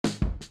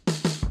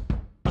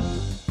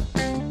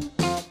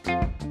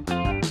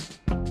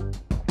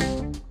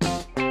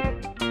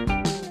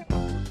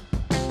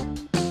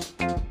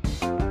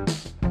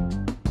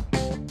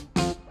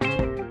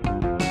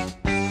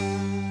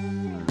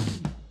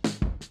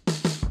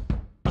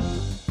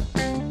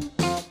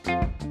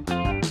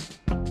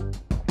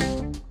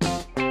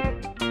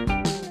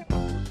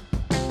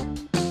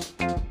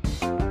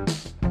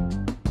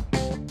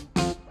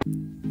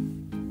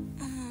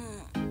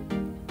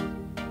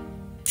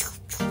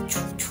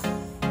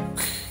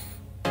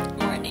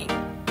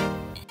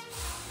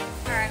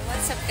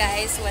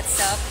guys, what's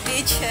up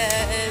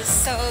bitches?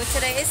 So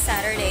today is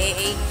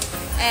Saturday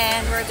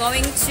and we're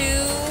going to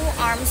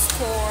Arms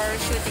Corps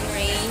shooting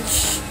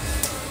range.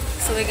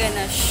 So we're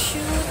gonna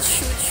shoot.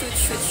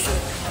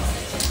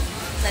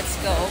 Let's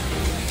go.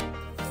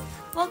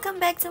 Welcome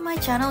back to my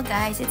channel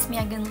guys, it's me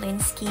again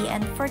Linsky,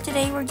 and for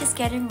today we're just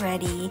getting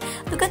ready.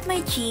 Look at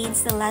my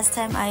jeans. The last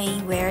time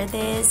I wear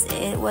this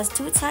it was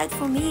too tight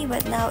for me,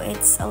 but now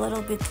it's a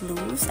little bit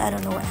loose. I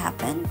don't know what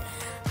happened.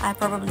 I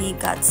probably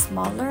got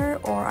smaller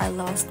or I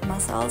lost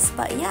muscles,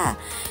 but yeah,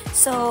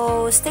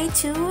 so stay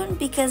tuned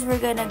because we're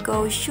gonna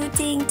go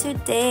shooting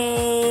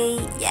today.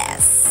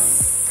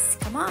 Yes,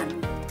 come on.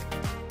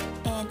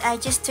 And I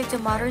just took the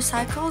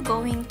motorcycle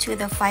going to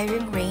the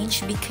firing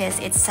range because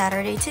it's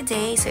Saturday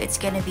today, so it's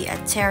gonna be a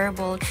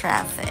terrible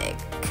traffic.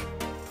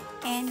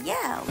 And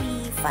yeah,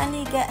 we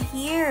finally got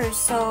here,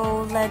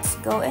 so let's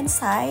go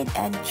inside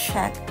and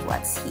check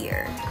what's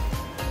here.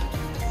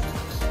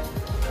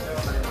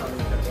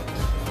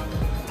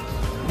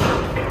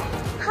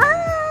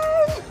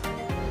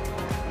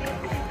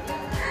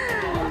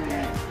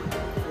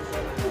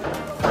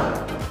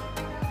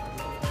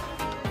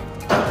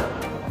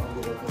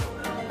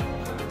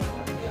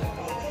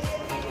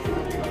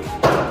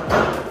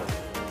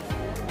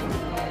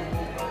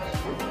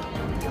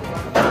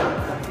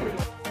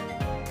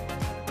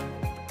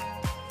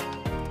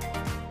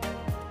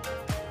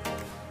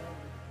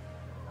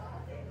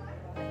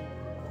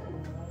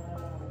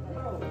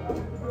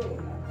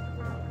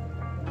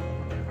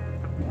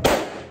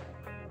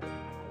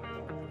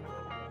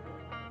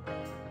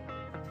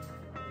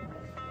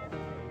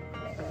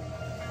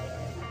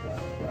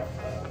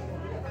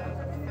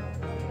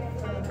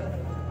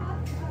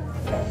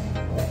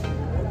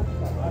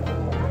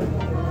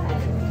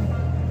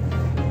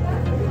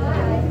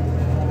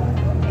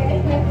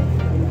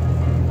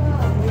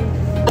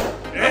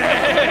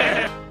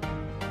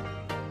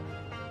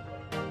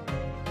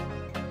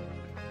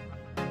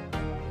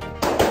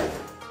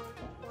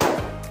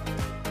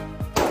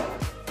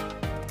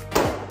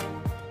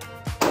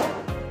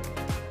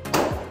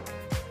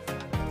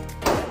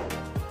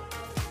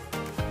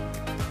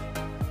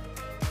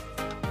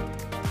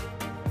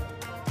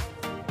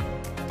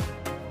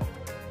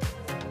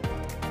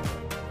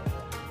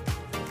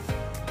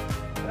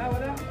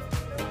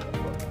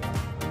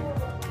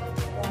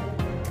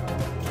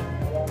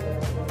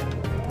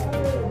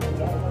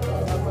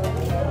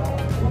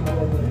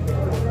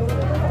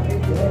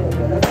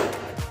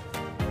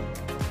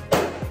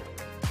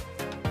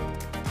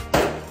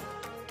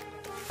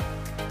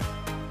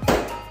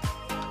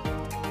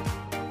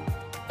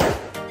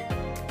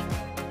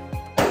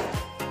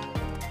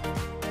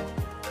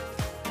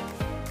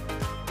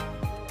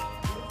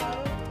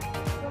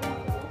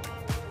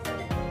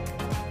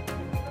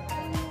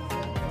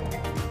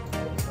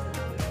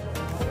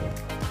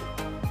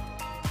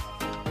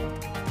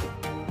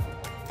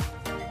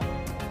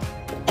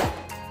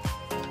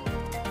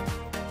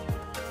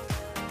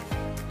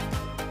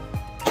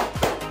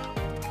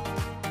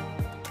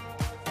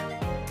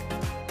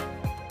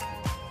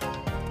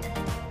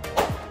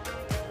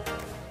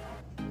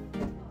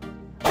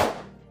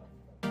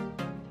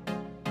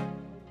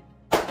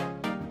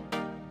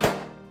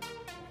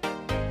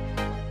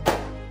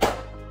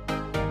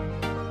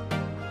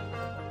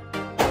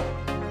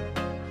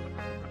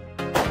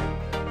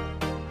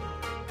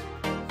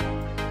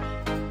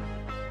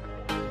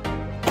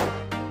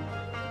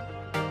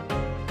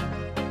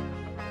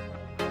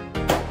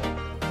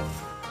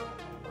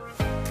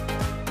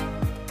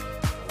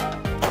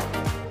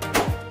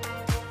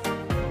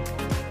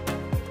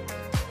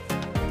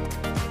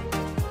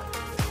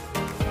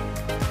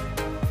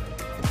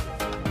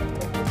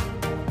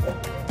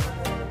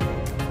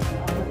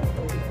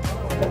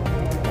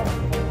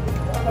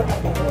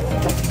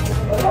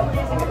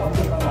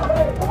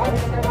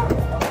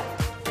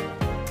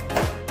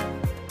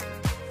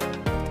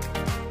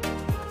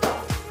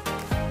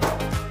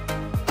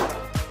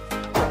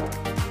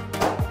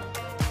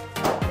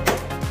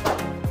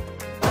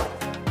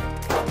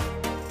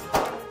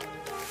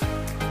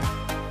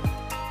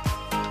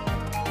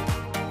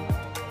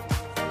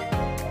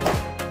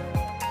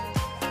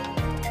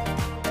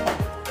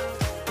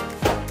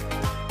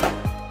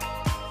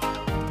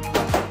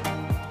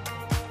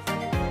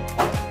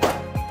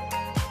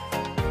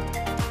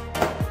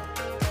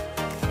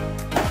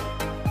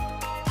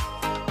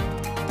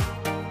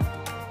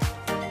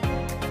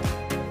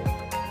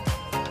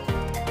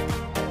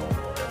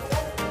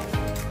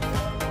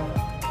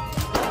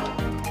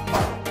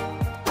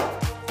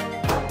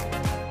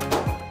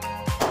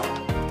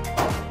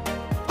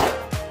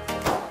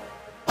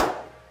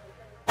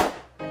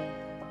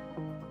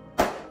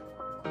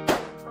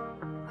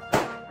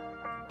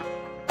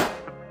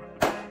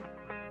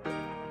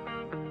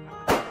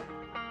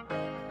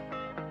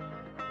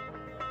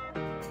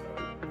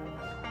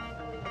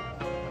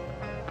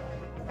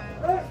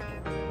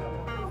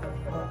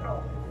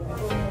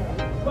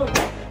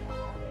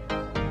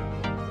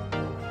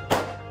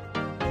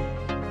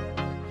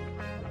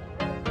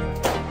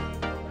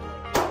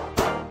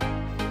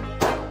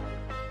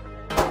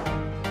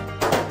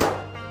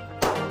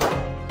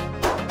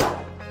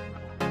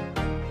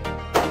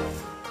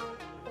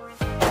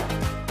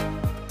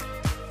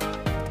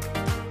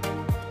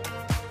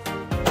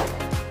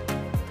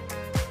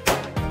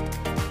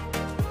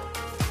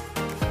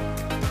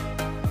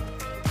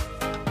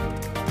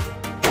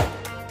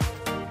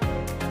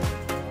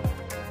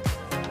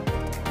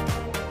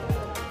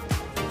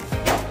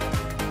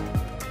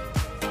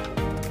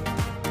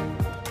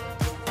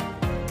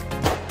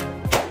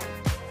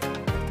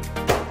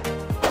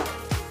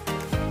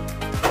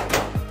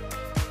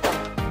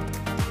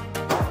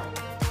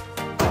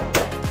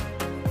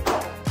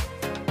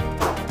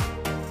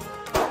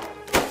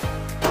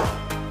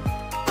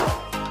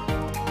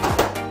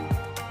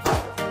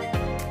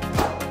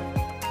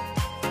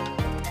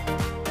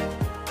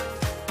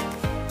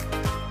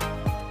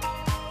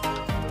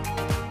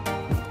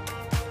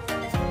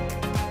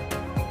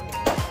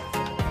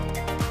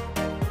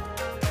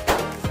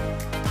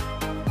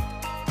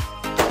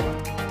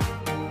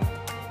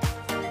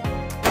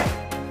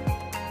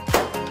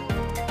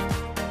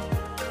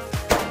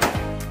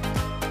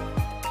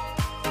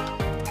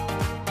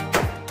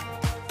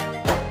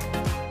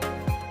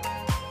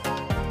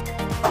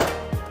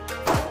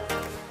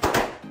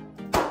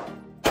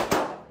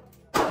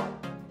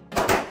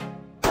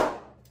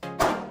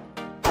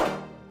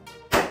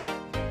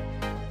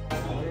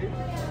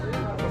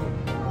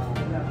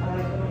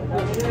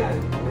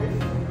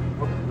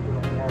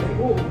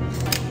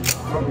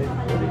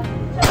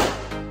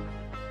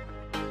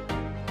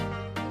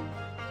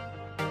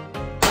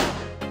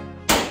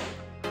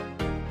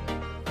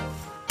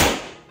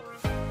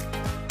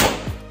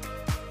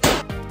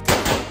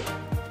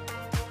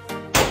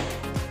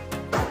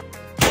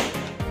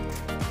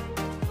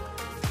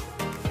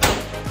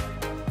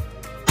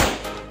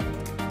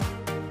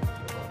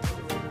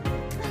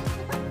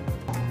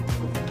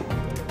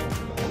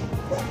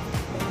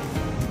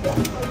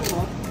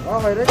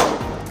 Okay, ready?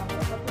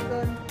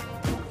 Kapatutan.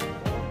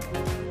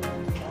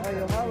 Okay,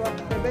 yung hawak.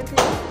 70.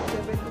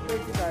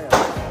 70-30 tayo.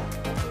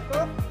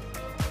 Ito.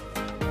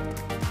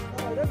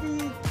 Okay,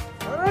 ready?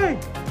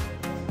 Alright!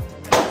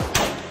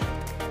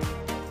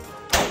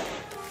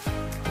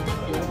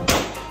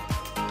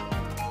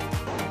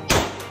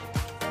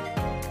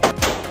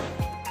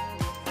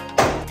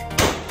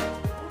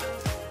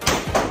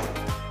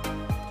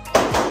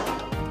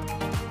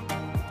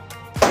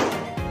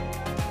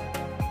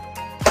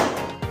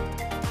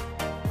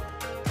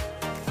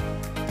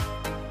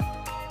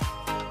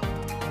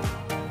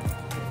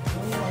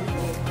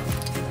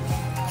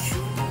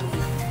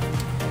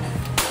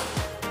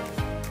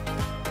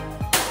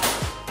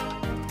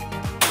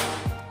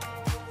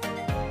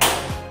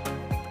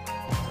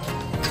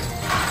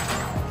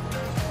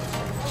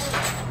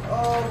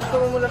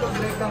 Gusto mo muna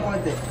mag-break ng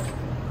konti?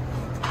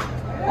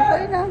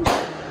 Okay lang.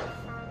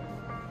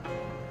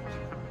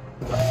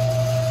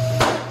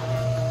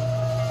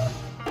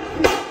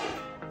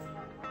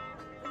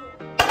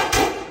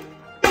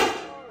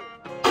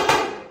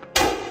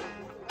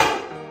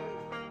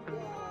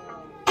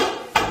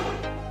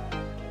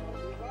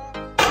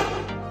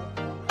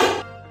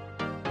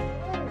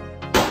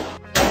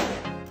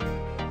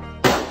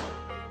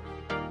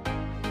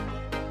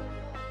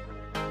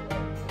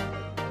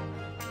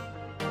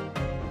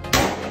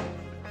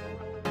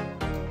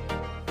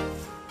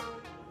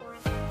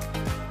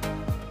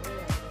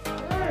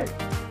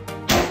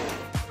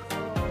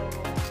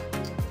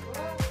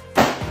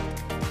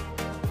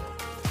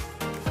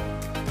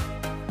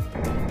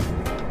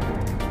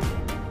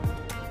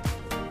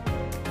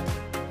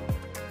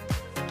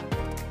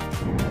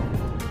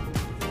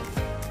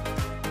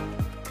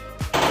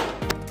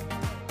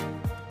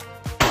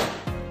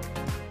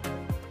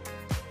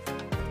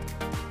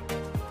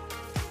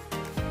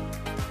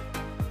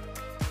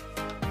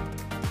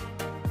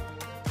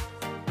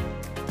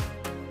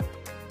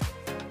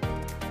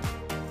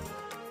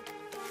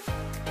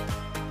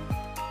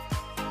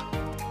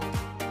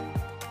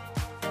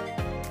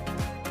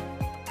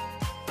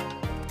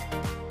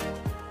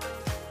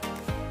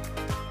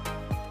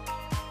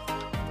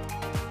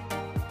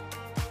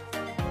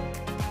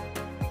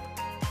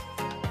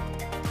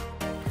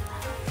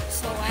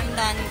 So I'm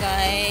done,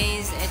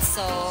 guys. It's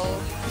so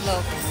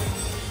look.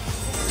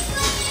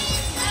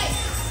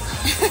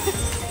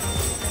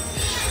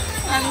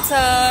 I'm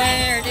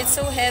tired. It's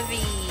so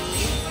heavy.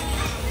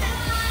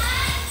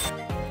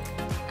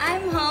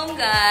 I'm home,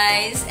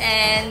 guys,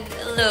 and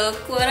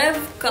look what I've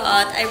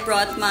got. I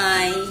brought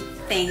my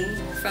thing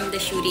from the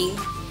shooting.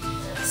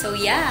 So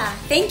yeah,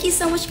 thank you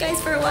so much, guys,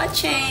 for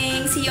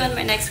watching. See you on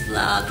my next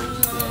vlog.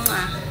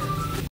 Mwah.